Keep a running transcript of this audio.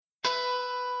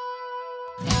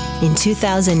In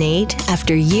 2008,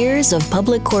 after years of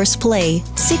public course play,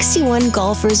 61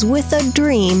 golfers with a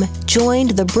dream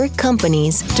joined the brick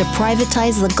companies to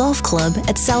privatize the golf club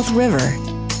at South River.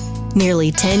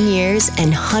 Nearly 10 years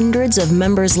and hundreds of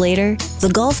members later, the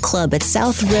golf club at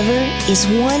South River is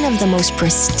one of the most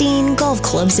pristine golf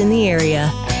clubs in the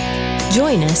area.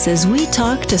 Join us as we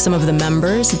talk to some of the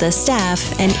members, the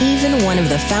staff, and even one of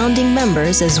the founding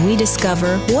members as we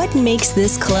discover what makes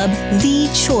this club the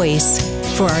choice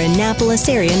for our Annapolis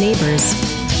area neighbors.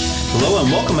 Hello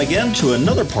and welcome again to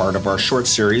another part of our short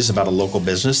series about a local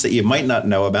business that you might not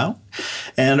know about.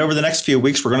 And over the next few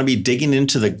weeks, we're going to be digging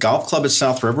into the golf club at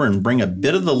South River and bring a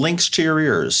bit of the links to your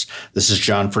ears. This is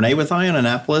John Fernay with Eye on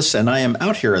Annapolis, and I am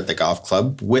out here at the golf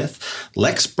club with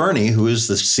Lex Burney, who is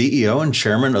the CEO and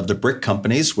chairman of the Brick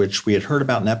Companies, which we had heard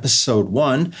about in episode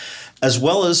 1, as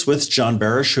well as with John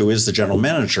Barish, who is the general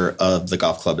manager of the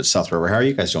golf club at South River. How are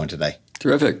you guys doing today?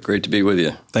 Terrific. Great to be with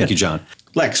you. Thank you, John.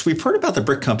 Lex, we've heard about the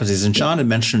brick companies, and John had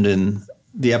mentioned in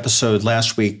the episode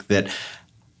last week that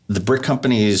the brick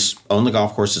companies own the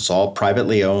golf course. It's all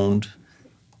privately owned.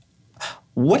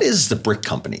 What is the brick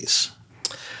companies,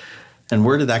 and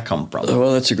where did that come from?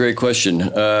 Well, that's a great question.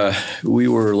 We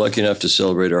were lucky enough to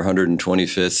celebrate our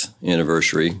 125th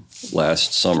anniversary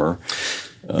last summer.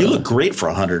 You look great for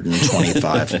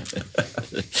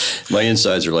 125. My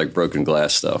insides are like broken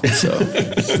glass, though, so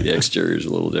the exterior is a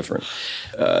little different.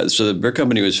 So the Brick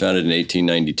Company was founded in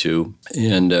 1892,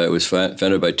 and it was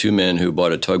founded by two men who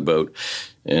bought a tugboat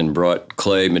and brought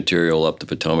clay material up the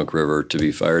Potomac River to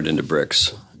be fired into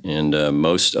bricks. And a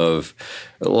large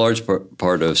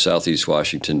part of southeast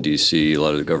Washington, D.C., a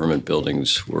lot of the government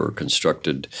buildings were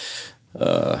constructed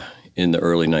in the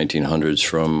early 1900s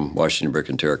from Washington Brick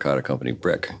and Terracotta Company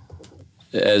brick.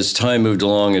 As time moved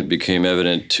along, it became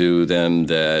evident to them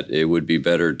that it would be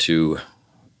better to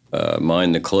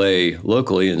mine the clay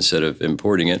locally instead of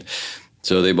importing it.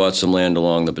 So they bought some land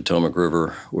along the Potomac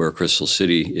River where Crystal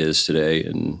City is today,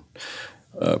 and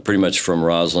pretty much from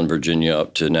Roslyn, Virginia,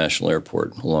 up to National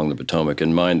Airport along the Potomac,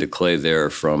 and mined the clay there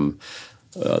from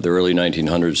the early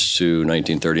 1900s to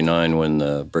 1939, when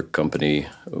the Brick Company,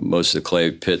 most of the clay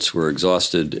pits were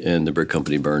exhausted and the Brick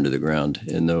Company burned to the ground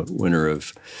in the winter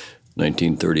of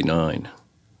 1939.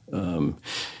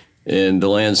 And the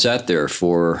land sat there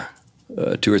for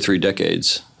 2 or 3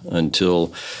 decades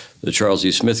until the Charles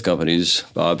E. Smith companies,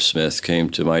 Bob Smith, came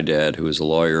to my dad, who was a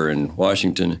lawyer in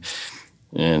Washington,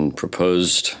 and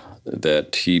proposed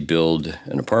that he build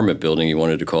an apartment building. He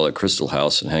wanted to call it Crystal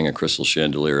House and hang a crystal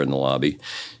chandelier in the lobby.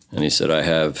 And he said, I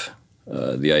have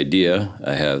the idea,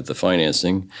 I have the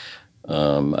financing,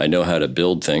 I know how to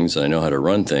build things, and I know how to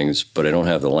run things, but I don't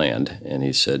have the land. And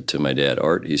he said to my dad,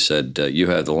 Art, he said, you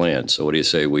have the land, so what do you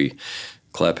say we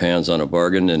clap hands on a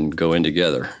bargain and go in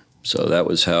together? So that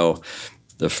was how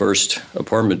the first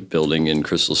apartment building in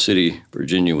Crystal City,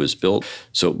 Virginia, was built.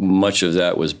 So much of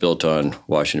that was built on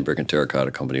Washington Brick and Terracotta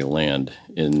Company land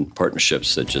in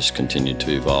partnerships that just continued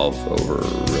to evolve over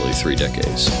really 3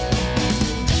 decades.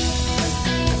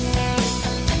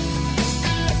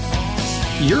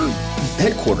 You're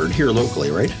headquartered here locally,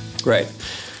 right? Right.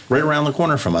 Right around the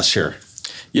corner from us here.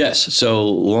 Yes. So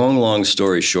long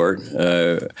story short,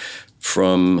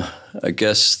 from, I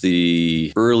guess,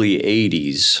 the early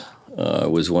 80s,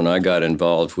 was when I got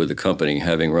involved with the company,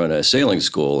 having run a sailing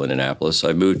school in Annapolis.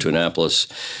 I moved to Annapolis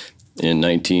in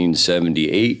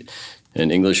 1978,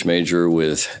 an English major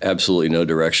with absolutely no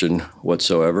direction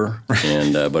whatsoever,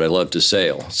 and but I loved to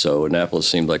sail. So Annapolis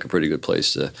seemed like a pretty good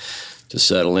place to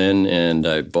settle in, and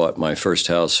I bought my first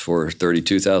house for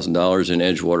 $32,000 in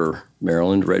Edgewater,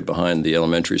 Maryland, right behind the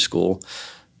elementary school,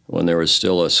 when there was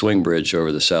still a swing bridge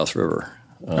over the South River.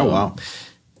 Oh, wow.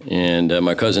 And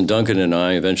my cousin Duncan and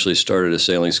I eventually started a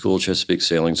sailing school, Chesapeake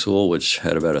Sailing School, which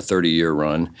had about a 30-year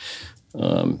run.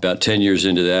 About 10 years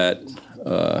into that,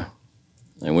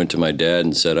 I went to my dad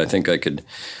and said, I think I could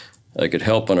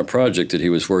help on a project that he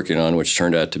was working on, which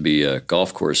turned out to be a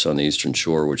golf course on the Eastern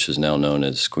Shore, which is now known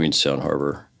as Queenstown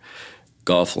Harbor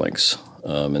Golf Links.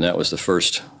 And that was the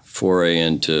first foray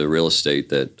into real estate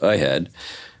that I had.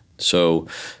 So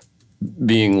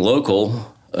being local,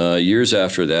 years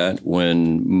after that,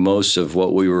 when most of what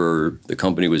the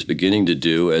company was beginning to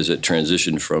do as it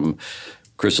transitioned from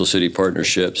Crystal City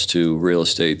partnerships to real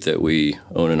estate that we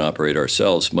own and operate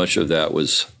ourselves, much of that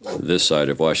was this side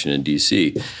of Washington,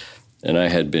 D.C. And I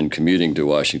had been commuting to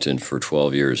Washington for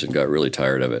 12 years and got really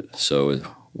tired of it. So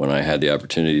when I had the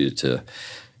opportunity to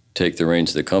take the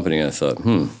reins of the company, I thought, a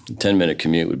 10-minute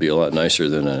commute would be a lot nicer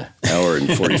than an hour and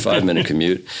 45-minute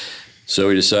commute. So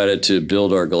we decided to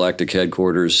build our galactic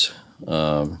headquarters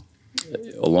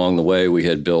Along the way, we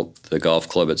had built the golf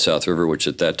club at South River, which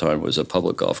at that time was a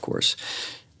public golf course.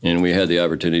 And we had the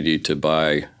opportunity to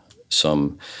buy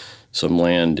some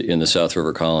land in the South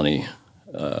River Colony,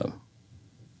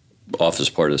 office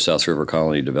part of the South River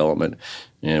Colony development.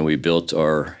 And we built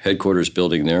our headquarters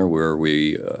building there where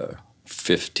we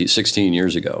 16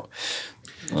 years ago.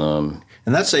 And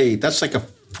that's like a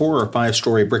 4 or 5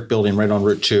 story brick building right on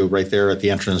Route 2, right there at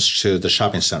the entrance to the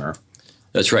shopping center.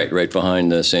 That's right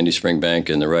behind the Sandy Spring Bank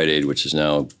and the Rite Aid, which is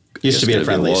now used to be a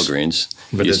Friendly's. Walgreens.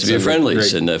 But used to be a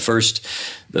Friendly's, and the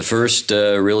first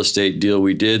real estate deal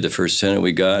we did, the first tenant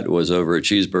we got was over a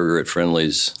cheeseburger at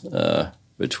Friendly's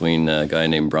between a guy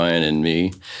named Brian and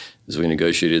me, as we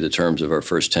negotiated the terms of our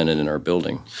first tenant in our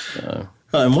building.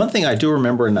 And one thing I do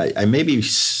remember, and I may be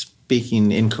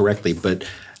speaking incorrectly, but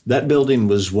that building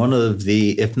was one of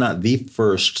the, if not the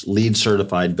first, LEED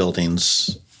certified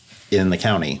buildings in the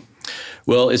county.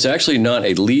 Well, it's actually not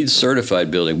a LEED certified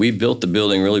building. We built the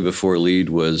building really before LEED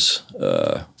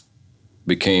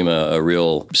became a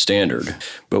real standard.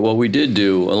 But what we did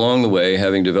do along the way,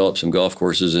 having developed some golf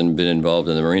courses and been involved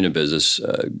in the marina business,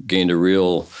 gained a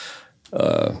real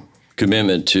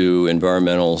commitment to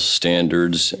environmental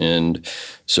standards. And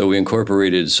so we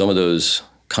incorporated some of those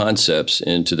concepts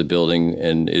into the building,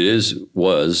 and it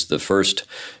was the first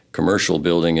commercial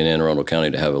building in Anne Arundel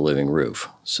County to have a living roof.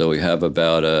 So we have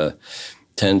about a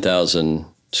 10,000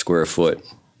 square foot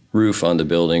roof on the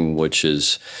building, which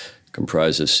is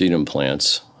comprised of sedum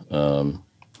plants. And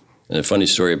a funny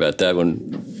story about that,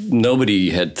 when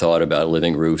nobody had thought about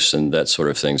living roofs and that sort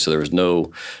of thing, so there was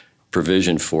no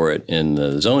provision for it in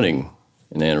the zoning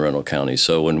in Anne Arundel County.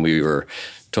 So when we were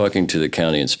talking to the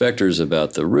county inspectors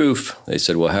about the roof, they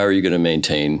said, well, how are you going to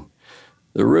maintain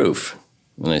the roof?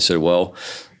 And I said, well,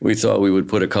 we thought we would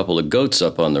put a couple of goats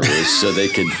up on the roof so they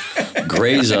could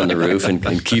graze on the roof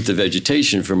and keep the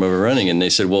vegetation from overrunning. And they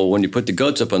said, well, when you put the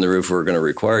goats up on the roof, we're going to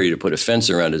require you to put a fence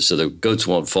around it so the goats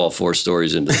won't fall 4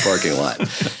 stories into the parking lot.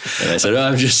 And I said,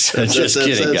 I'm just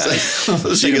kidding, guys.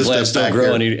 The plants don't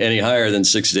grow any higher than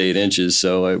 6 to 8 inches,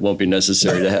 so it won't be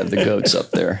necessary to have the goats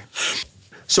up there.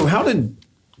 So how did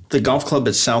the golf club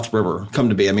at South River come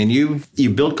to be? I mean, you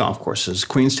built golf courses.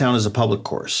 Queenstown is a public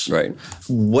course. Right.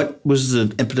 What was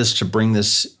the impetus to bring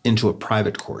this into a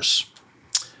private course?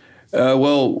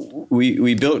 Well,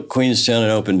 we built Queenstown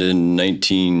and opened in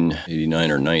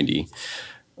 1989 or 90.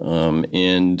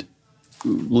 And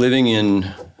living in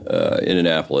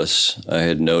Annapolis, I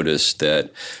had noticed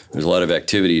that there's a lot of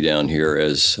activity down here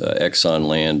as Exxon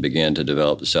Land began to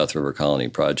develop the South River Colony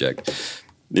project.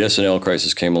 The S&L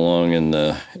crisis came along in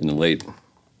the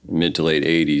mid to late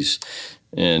 80s,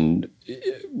 and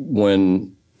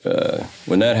when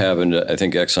that happened, I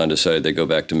think Exxon decided they'd go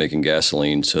back to making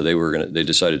gasoline. So they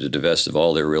decided to divest of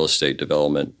all their real estate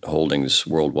development holdings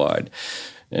worldwide,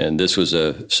 and this was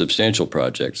a substantial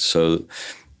project. So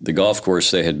the golf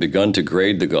course, they had begun to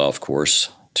grade the golf course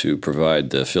to provide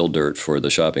the fill dirt for the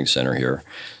shopping center here,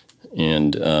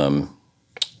 and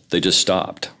they just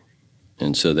stopped,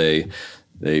 and so they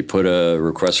put a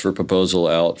request for proposal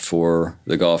out for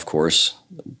the golf course,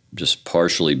 just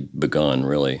partially begun,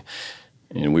 really.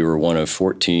 And we were one of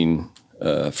 14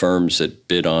 firms that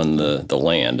bid on the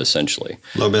land, essentially.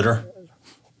 Low bidder?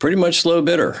 Pretty much low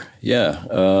bidder, yeah.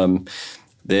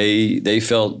 They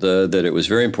felt that it was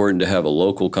very important to have a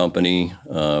local company.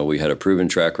 We had a proven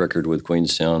track record with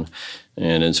Queenstown.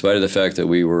 And in spite of the fact that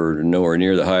we were nowhere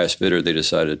near the highest bidder, they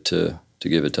decided to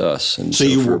give it to us. And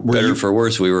so for better or for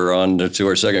worse, we were on to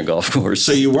our second golf course.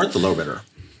 So you weren't the low bidder?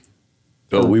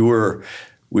 But we were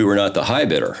not the high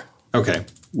bidder. Okay.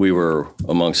 We were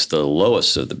amongst the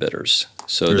lowest of the bidders.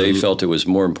 So they felt it was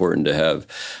more important to have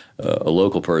a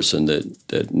local person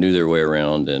that knew their way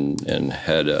around and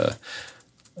had a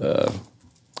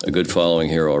good following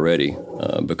here already.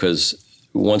 Because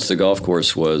once the golf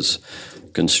course was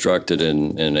constructed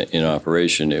and in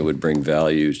operation, it would bring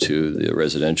value to the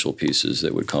residential pieces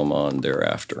that would come on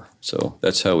thereafter. So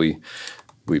that's how we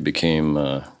became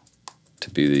to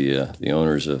be the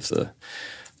owners of the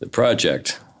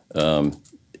project.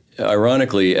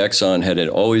 Ironically, Exxon had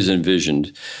always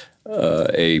envisioned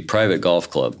a private golf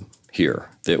club here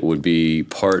that would be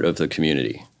part of the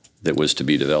community that was to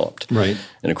be developed. Right.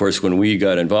 And of course, when we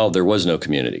got involved, there was no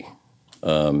community.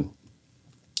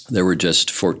 There were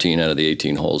just 14 out of the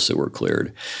 18 holes that were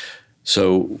cleared.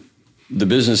 So the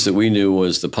business that we knew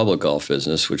was the public golf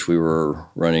business, which we were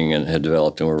running and had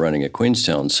developed and were running at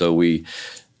Queenstown. So we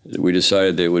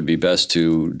decided that it would be best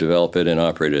to develop it and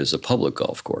operate it as a public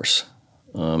golf course.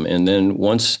 And then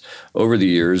once over the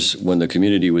years, when the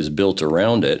community was built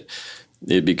around it,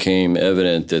 it became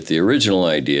evident that the original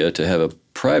idea to have a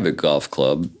private golf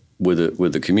club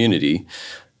with the community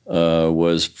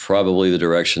was probably the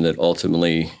direction that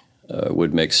ultimately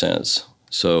would make sense.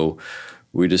 So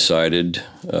we decided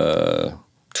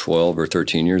 12 or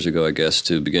 13 years ago, I guess,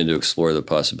 to begin to explore the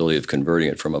possibility of converting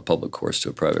it from a public course to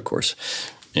a private course.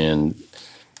 And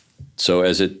so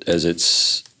as it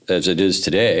is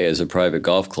today, as a private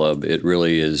golf club, it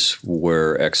really is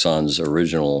where Exxon's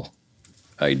original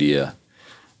idea,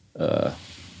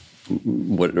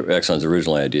 what Exxon's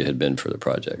original idea had been for the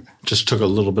project. Just took a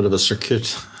little bit of a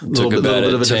circuit, a little bit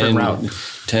of a different route.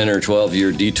 10 or 12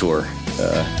 year detour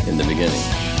in the beginning.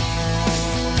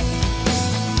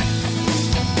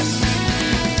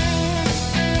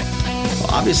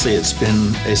 Well, obviously, it's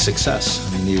been a success.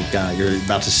 I mean, you're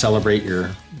about to celebrate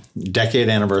your decade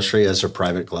anniversary as a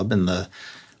private club, and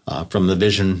from the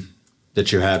vision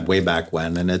that you had way back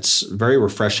when, and it's very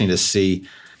refreshing to see.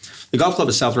 The golf club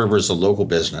at South River is a local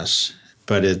business,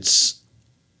 but it's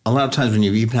a lot of times when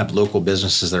you even have local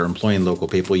businesses that are employing local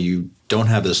people, you don't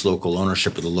have this local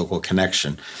ownership or the local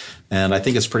connection. And I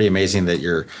think it's pretty amazing that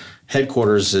your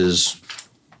headquarters is,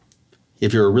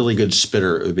 if you're a really good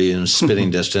spitter, it would be in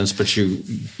spitting distance. But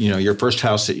your first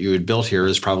house that you had built here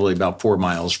is probably about 4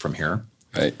 miles from here.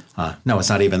 Right. No, it's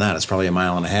not even that. It's probably 1.5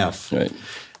 miles. Right.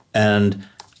 And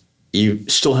you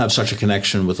still have such a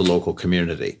connection with the local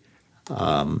community.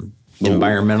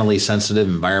 Environmentally sensitive,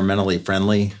 environmentally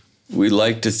friendly. We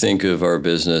like to think of our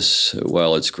business,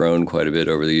 while it's grown quite a bit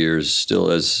over the years, still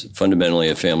as fundamentally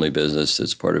a family business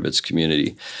that's part of its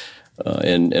community.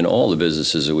 And all the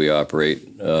businesses that we operate,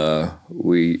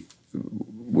 we've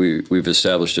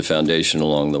established a foundation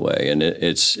along the way, and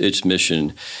its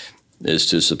mission is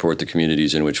to support the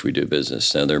communities in which we do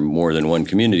business. Now, there are more than one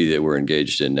community that we're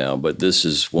engaged in now, but this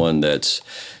is one that's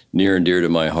near and dear to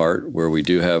my heart, where we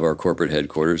do have our corporate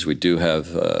headquarters. We do have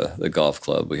the golf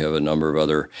club. We have a number of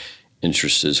other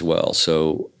interests as well.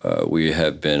 So we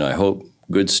have been, I hope,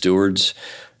 good stewards,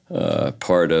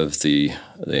 part of the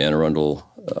Anne Arundel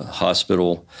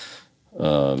Hospital,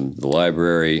 the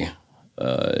library,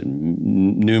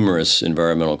 numerous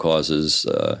environmental causes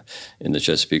in the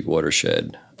Chesapeake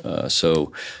watershed.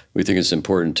 So we think it's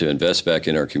important to invest back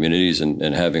in our communities, and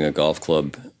having a golf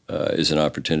club is an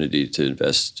opportunity to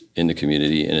invest in the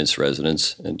community, in its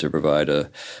residents, and to provide an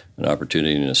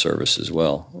opportunity and a service as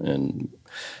well. And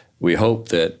we hope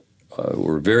that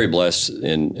we're very blessed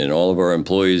in all of our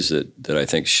employees that I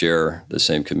think share the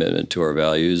same commitment to our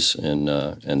values and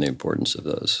the importance of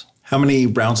those. How many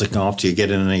rounds of golf do you get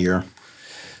in a year?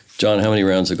 John, how many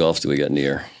rounds of golf do we get in a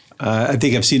year? I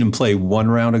think I've seen him play 1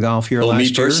 round of golf here last year.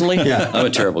 Me personally? Yeah. I'm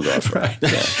a terrible golfer. Right.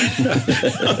 Yeah.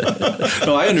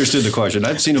 No, I understood the question.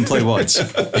 I've seen him play once.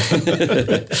 What kind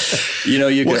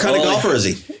of golfer is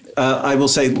he? I will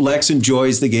say Lex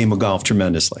enjoys the game of golf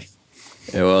tremendously.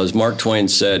 Yeah, well, as Mark Twain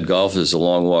said, golf is a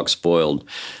long walk spoiled.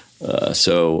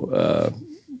 So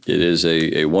it is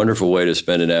a wonderful way to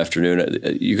spend an afternoon.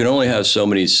 You can only have so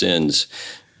many sins.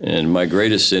 And my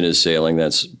greatest sin is sailing.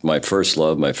 That's my first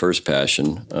love, my first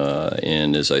passion.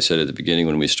 And as I said at the beginning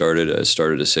when we started, I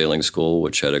started a sailing school,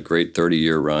 which had a great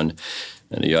 30-year run,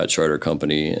 and a yacht charter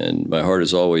company. And my heart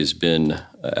has always been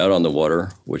out on the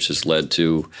water, which has led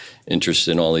to interest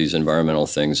in all these environmental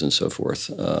things and so forth.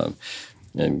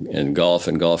 And golf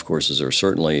and golf courses are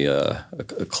certainly a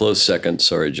close second,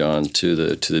 sorry, John, to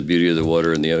the beauty of the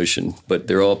water and the ocean. But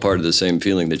they're all part of the same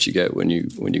feeling that you get when you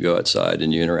go outside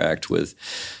and you interact with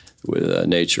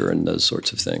nature and those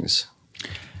sorts of things.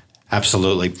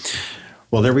 Absolutely.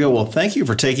 Well, there we go. Well, thank you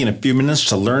for taking a few minutes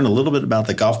to learn a little bit about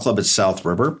the golf club at South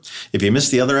River. If you missed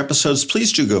the other episodes,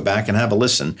 please do go back and have a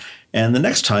listen. And the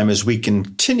next time, as we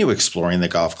continue exploring the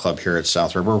golf club here at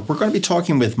South River, we're going to be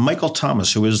talking with Michael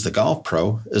Thomas, who is the golf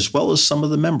pro, as well as some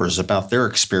of the members about their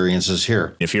experiences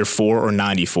here. If you're 4 or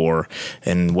 94,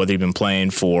 and whether you've been playing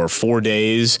for 4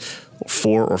 days,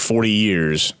 4 or 40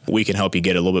 years, we can help you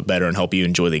get a little bit better and help you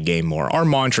enjoy the game more. Our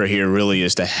mantra here really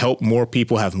is to help more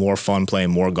people have more fun playing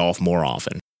more golf more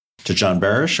often. To John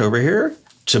Barish over here,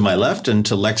 to my left, and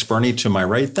to Lex Burney to my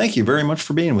right, thank you very much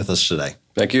for being with us today.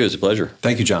 Thank you. It's a pleasure.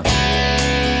 Thank you, John.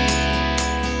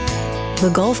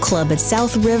 The Golf Club at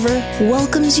South River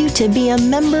welcomes you to be a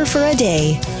member for a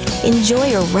day.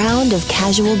 Enjoy a round of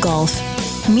casual golf,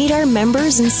 meet our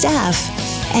members and staff,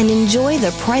 and enjoy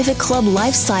the private club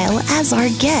lifestyle as our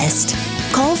guest.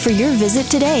 Call for your visit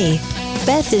today.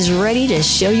 Beth is ready to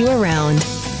show you around.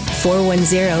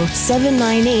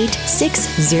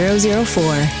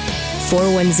 410-798-6004.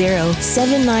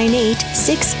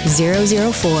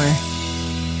 410-798-6004.